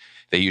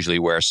they usually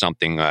wear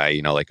something,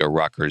 like a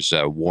Rutgers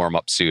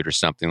warm-up suit or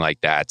something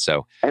like that.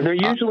 So, and they're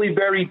usually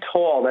very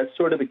tall. That's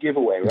sort of a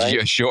giveaway, right?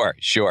 Yeah, sure.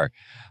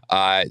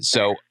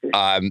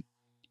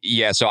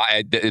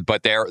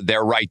 But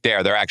they're right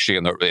there. They're actually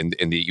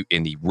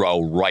in the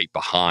row right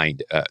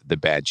behind the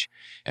bench,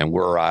 and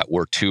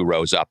we're 2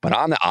 rows up. But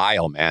on the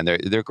aisle, man,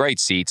 they're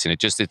great seats, and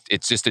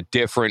it's just a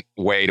different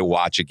way to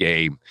watch a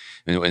game,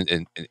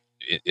 and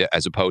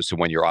as opposed to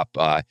when you're up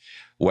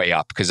way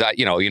up. Because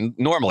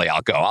normally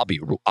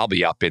I'll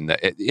be up in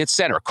it's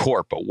center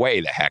court, but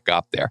way the heck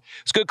up there.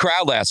 It's a good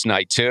crowd last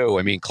night too.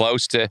 I mean,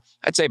 close to,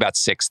 I'd say about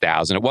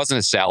 6,000. It wasn't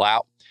a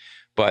sellout.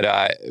 But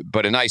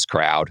a nice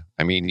crowd.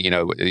 I mean,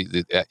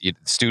 the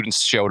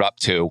students showed up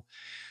too.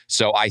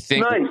 So I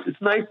think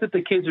it's nice that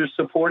the kids are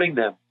supporting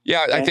them.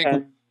 Yeah, I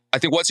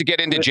think once you get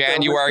into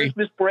January, with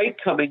Christmas break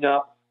coming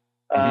up,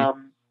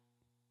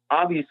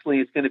 obviously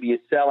it's going to be a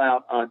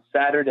sellout on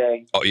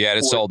Saturday. Oh yeah,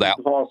 it's sold out.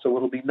 So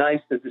it'll be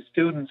nice that the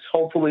students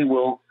hopefully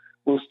will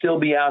still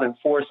be out in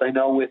force. I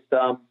know with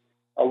a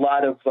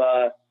lot of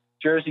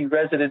Jersey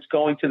residents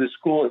going to the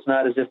school, it's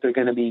not as if they're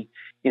going to be,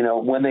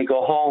 when they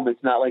go home,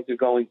 it's not like they're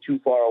going too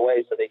far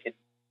away, so they can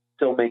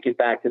still make it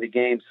back to the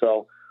game.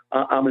 So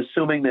I'm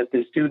assuming that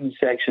the student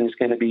section is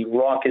going to be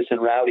raucous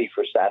and rowdy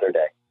for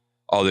Saturday.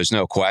 Oh, there's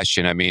no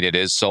question. I mean, it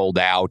is sold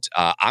out.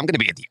 I'm going to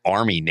be at the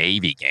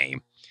Army-Navy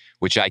game,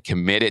 which I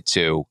committed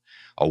to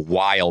a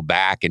while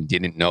back and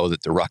didn't know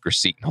that the Rutgers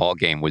Seton Hall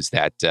game was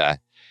that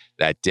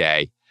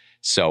day.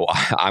 So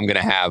I'm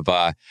gonna have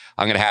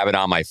it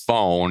on my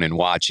phone and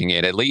watching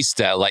it. At least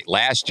like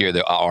last year,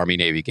 the Army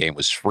Navy game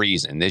was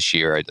freezing. This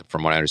year,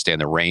 from what I understand,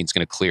 the rain's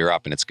going to clear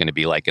up and it's going to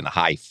be like in the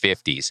high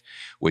 50s,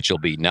 which will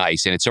be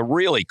nice. And it's a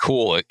really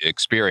cool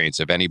experience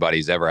if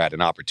anybody's ever had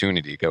an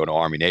opportunity to go to an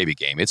Army Navy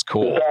game. It's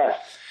cool. Yeah.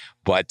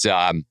 But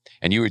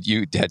and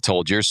you had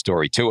told your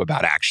story too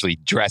about actually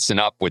dressing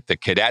up with the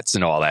cadets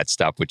and all that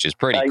stuff, which is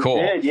pretty cool.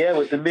 I did, yeah,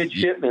 with the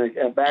midshipmen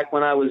back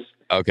when I was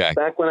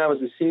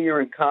a senior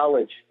in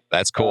college.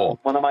 That's cool.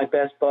 One of my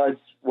best buds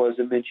was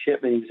a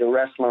midshipman. He was a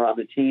wrestler on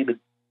the team,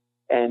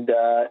 and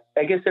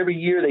I guess every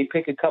year they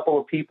pick a couple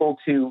of people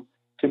to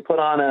put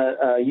on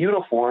a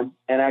uniform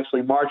and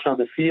actually march on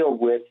the field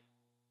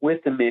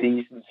with the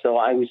middies. And so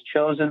I was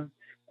chosen.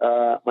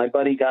 My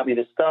buddy got me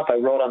the stuff. I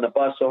rode on the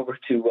bus over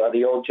to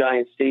the old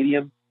Giant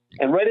Stadium,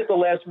 and right at the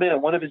last minute,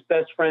 one of his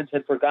best friends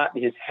had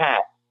forgotten his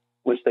hat,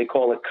 which they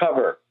call a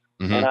cover,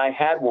 and I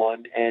had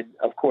one, and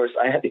of course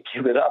I had to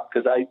give it up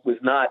because I was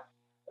not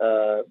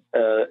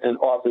an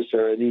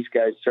officer, and these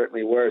guys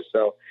certainly were.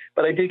 So,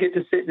 but I did get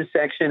to sit in the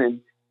section, and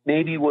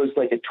Navy was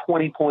like a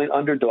 20-point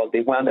underdog.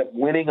 They wound up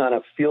winning on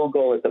a field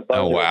goal at the buzzer.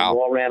 Oh, wow. And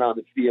we all ran on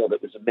the field.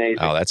 It was amazing.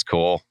 Oh, that's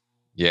cool.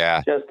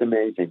 Yeah. Just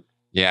amazing.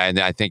 Yeah, and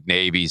I think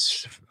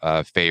Navy's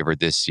favored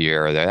this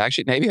year.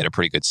 Actually, Navy had a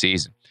pretty good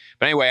season.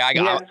 But anyway,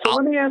 so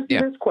let me ask you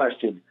this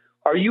question.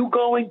 Are you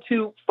going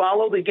to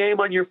follow the game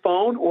on your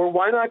phone, or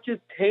why not just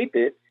tape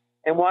it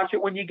and watch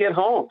it when you get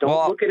home?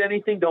 Don't look at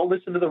anything. Don't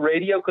listen to the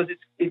radio, because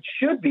it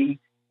should be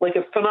like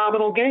a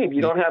phenomenal game.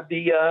 You don't have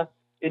the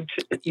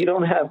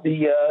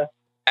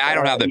I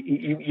don't have the.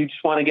 You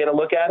just want to get a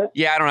look at it.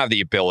 Yeah, I don't have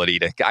the ability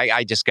to.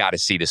 I just got to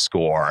see the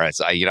score. I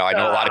know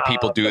a lot of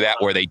people do that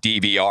where they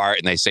DVR it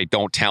and they say,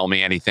 "Don't tell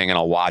me anything, and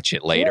I'll watch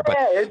it later."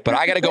 Yeah, but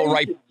I got to go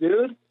right.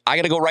 Dude. I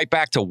got to go right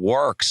back to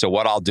work. So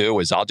what I'll do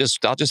is I have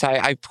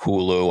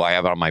Hulu. I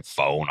have it on my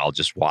phone. I'll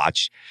just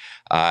watch.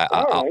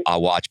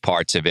 I'll watch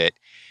parts of it,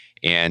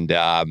 and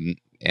but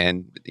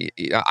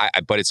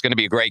it's going to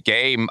be a great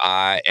game.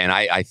 And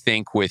I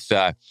think with.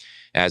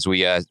 As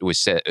we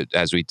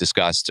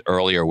discussed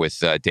earlier with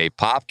Dave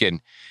Popkin,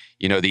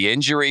 the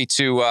injury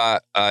to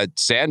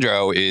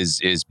Sandro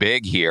is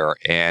big here,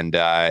 and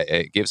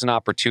it gives an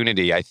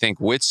opportunity. I think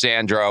with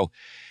Sandro,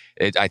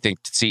 I think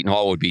Seton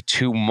Hall would be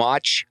too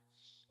much.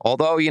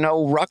 Although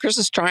Rutgers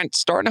is starting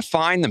to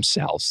find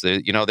themselves.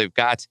 They've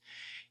got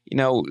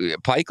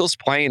Peichel's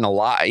playing a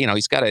lot.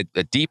 He's got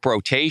a deep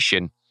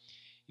rotation.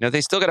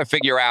 They still got to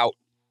figure out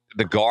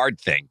the guard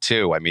thing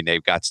too. I mean,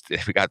 they've got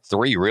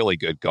three really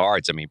good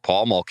guards. I mean,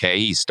 Paul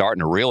Mulcahy, he's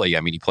starting to really.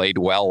 I mean, he played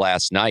well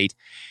last night,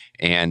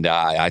 and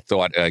I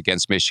thought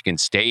against Michigan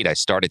State, I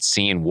started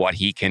seeing what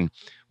he can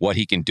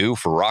do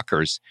for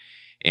Rutgers.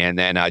 And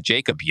then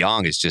Jacob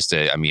Young is just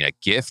a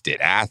gifted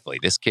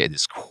athlete. This kid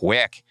is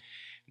quick.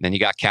 And then you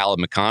got Caleb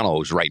McConnell,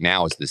 who's right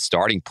now is the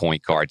starting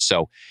point guard.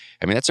 So,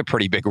 I mean, that's a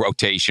pretty big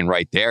rotation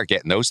right there,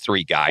 getting those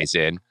three guys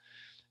in.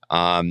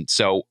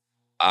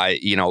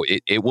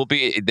 It will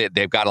be.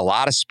 They've got a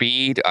lot of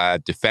speed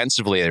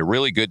defensively. A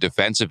really good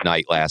defensive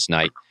night last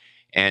night,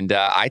 and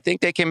I think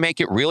they can make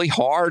it really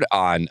hard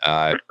on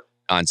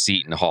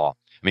Seton Hall.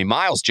 I mean,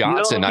 Miles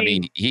Johnson.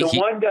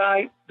 One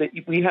guy that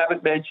we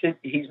haven't mentioned.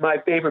 He's my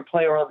favorite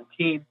player on the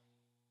team,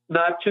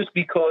 not just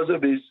because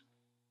of his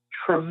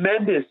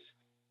tremendous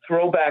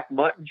throwback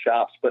mutton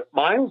chops, but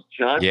Miles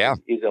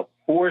Johnson is a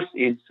force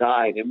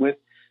inside, and with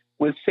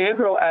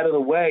Sandro out of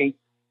the way,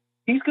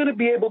 he's going to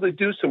be able to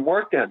do some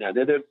work down there.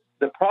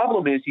 The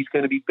problem is he's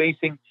going to be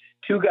facing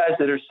two guys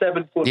that are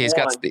 7 foot.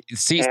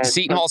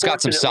 Seton Hall's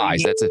got some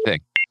size. That's the thing.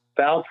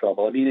 Foul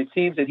trouble. I mean, it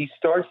seems that he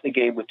starts the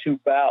game with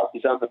 2 fouls.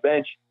 He's on the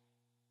bench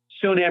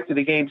soon after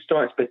the game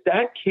starts. But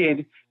that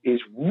kid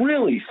is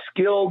really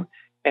skilled,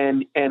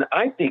 and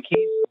I think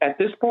he's at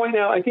this point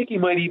now. I think he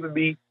might even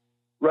be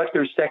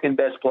Rutgers' second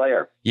best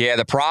player. Yeah,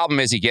 the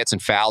problem is he gets in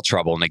foul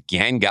trouble, and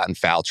again got in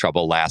foul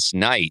trouble last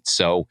night.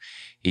 So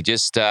he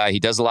just he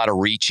does a lot of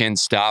reach-in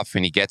stuff,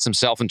 and he gets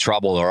himself in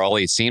trouble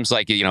early. It seems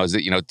like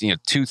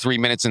 2-3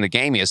 minutes in the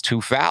game, he has 2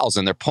 fouls,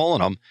 and they're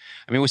pulling him.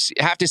 I mean, we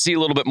have to see a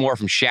little bit more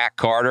from Shaq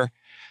Carter.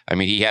 I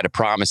mean, he had a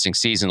promising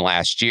season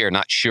last year.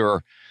 Not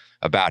sure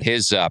about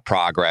his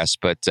progress,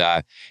 but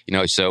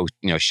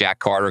Shaq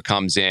Carter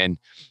comes in,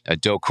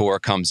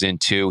 Dokur comes in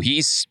too.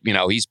 He's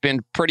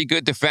been pretty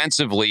good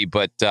defensively,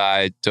 but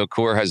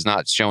Dokur has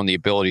not shown the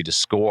ability to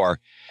score.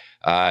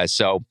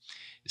 So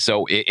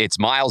it's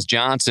Miles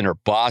Johnson or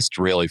bust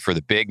really for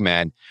the big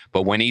men.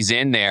 But when he's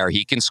in there,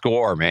 he can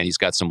score, man. He's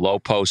got some low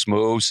post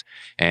moves,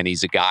 and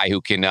he's a guy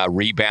who can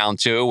rebound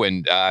too.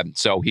 And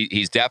so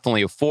he's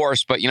definitely a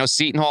force. But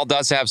Seton Hall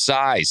does have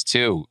size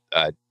too,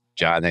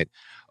 John.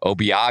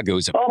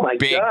 Obiagu's a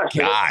big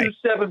guy. 2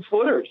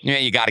 7-footers. Yeah,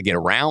 you got to get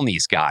around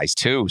these guys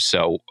too.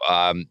 So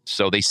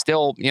they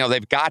still,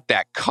 they've got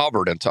that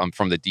covered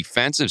from the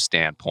defensive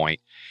standpoint.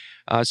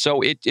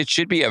 So it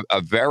should be a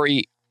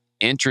very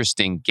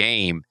interesting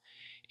game.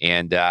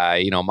 And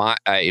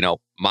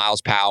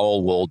Miles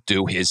Powell will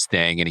do his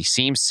thing, and he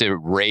seems to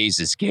raise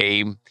his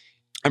game.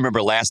 I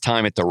remember last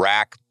time at the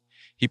rack,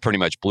 he pretty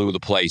much blew the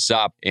place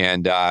up,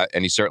 and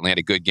he certainly had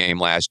a good game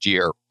last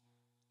year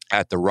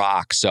at the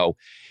Rock. So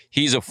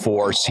he's a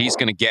force. He's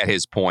going to get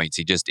his points.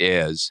 He just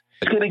is.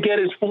 He's going to get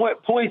his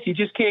points. He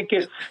just can't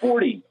get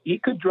 40. He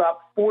could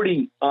drop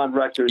 40 on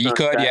Rutgers. He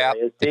could, Saturday. yeah.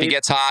 If he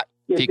gets hot.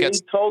 Dave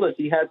told us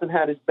he hasn't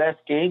had his best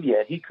game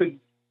yet. He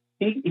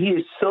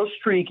is so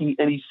streaky,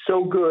 and he's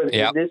so good.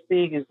 Yep. And this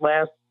being his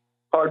last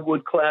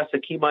Hardwood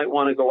Classic, he might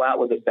want to go out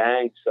with a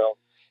bang.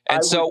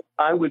 So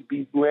I would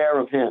beware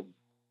of him.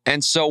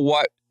 And so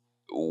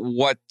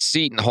what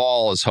Seton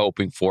Hall is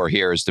hoping for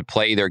here is to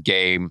play their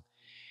game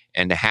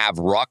and to have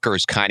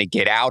Rutgers kind of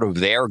get out of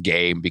their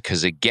game,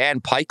 because,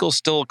 again, Pikel's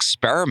still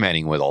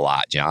experimenting with a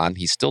lot, John.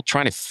 He's still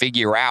trying to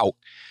figure out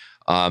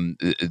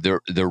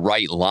the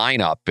right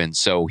lineup, and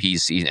so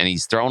he's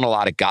throwing a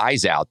lot of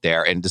guys out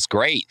there, and it's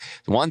great.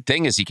 The one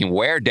thing is he can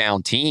wear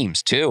down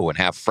teams too and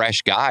have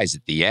fresh guys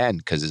at the end,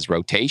 because his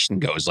rotation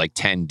goes like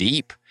 10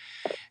 deep,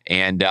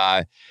 and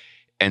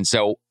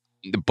so.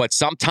 But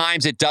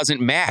sometimes it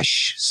doesn't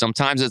mesh.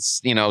 Sometimes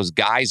it's,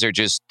 guys are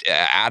just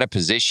out of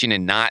position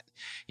and not,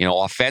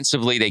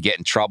 offensively they get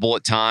in trouble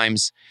at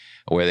times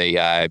where they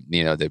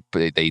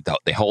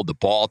hold the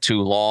ball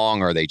too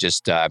long, or they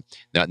just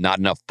not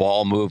enough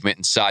ball movement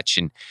and such,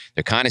 and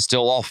they're kind of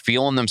still all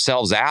feeling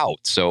themselves out.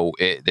 So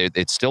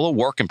it's still a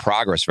work in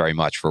progress very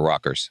much for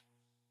Rutgers.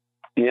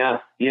 Yeah.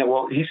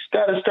 Well, he's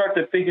got to start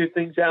to figure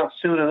things out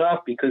soon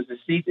enough, because the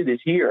season is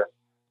here.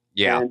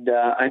 Yeah. And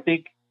I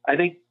think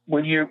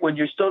when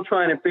you're still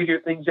trying to figure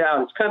things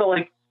out, it's kind of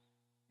like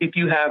if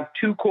you have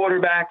 2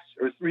 quarterbacks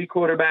or 3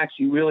 quarterbacks,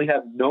 you really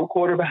have no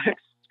quarterbacks.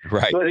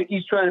 Right. So I think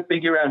he's trying to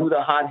figure out who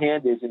the hot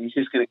hand is, and he's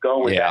just going to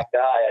go with that guy.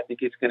 I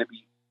think it's going to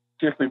be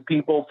different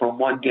people from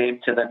one game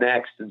to the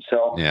next. And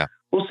so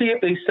we'll see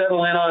if they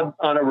settle in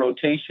on a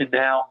rotation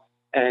now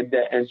and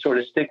sort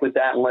of stick with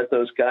that and let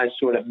those guys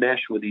sort of mesh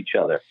with each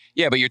other.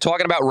 Yeah, but you're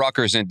talking about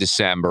Rutgers in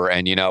December,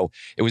 and, it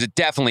was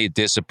definitely a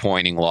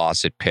disappointing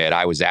loss at Pitt.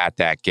 I was at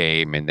that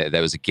game, and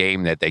that was a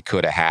game that they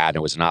could have had.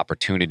 It was an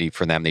opportunity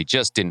for them. They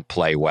just didn't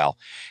play well.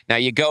 Now,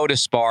 you go to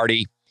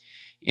Sparty,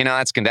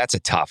 that's a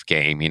tough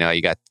game.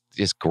 You got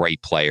just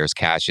great players.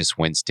 Cassius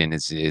Winston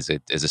is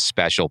a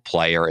special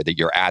player. That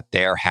you're at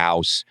their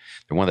house.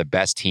 They're one of the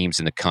best teams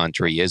in the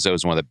country.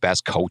 Izzo's one of the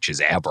best coaches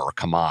ever.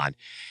 Come on.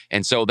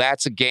 And so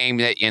that's a game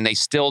that, and they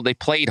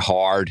played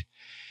hard,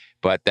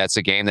 but that's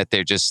a game that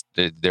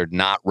they're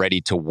not ready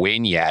to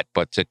win yet.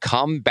 But to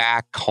come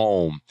back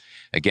home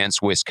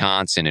against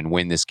Wisconsin and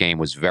win this game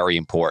was very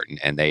important,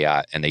 and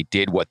they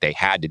did what they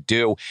had to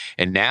do.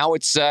 And now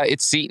it's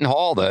Seton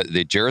Hall,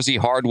 the Jersey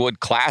Hardwood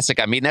Classic.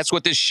 I mean, that's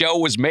what this show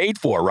was made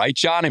for, right,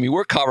 John? I mean,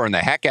 we're covering the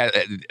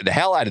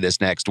hell out of this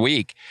next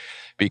week,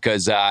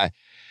 because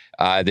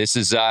this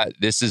is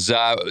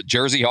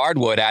Jersey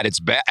Hardwood at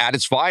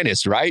its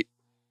finest, right?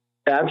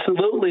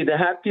 Absolutely, the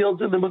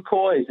Hatfields and the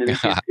McCoys, and it's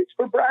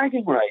for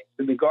bragging rights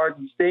in the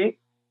Garden State.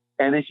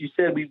 And as you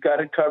said, we've got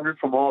it covered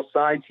from all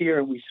sides here,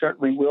 and we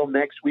certainly will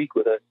next week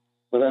with a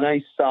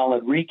nice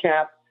solid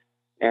recap.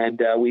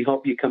 And we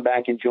hope you come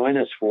back and join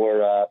us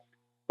for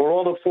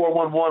all the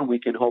 411 we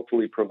can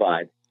hopefully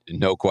provide.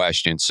 No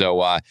question.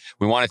 So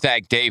we want to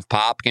thank Dave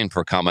Popkin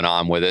for coming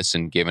on with us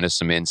and giving us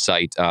some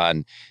insight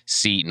on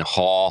Seton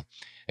Hall.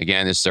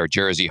 Again, this is our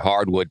Jersey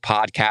Hardwood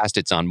podcast.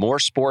 It's on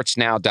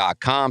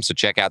moresportsnow.com, so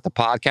check out the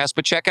podcast,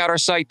 but check out our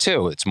site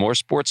too. It's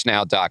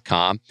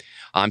moresportsnow.com.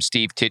 I'm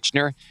Steve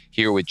Titchener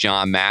here with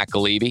John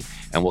Mamukelashvili,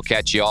 and we'll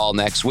catch you all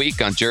next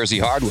week on Jersey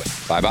Hardwood.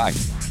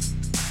 Bye-bye.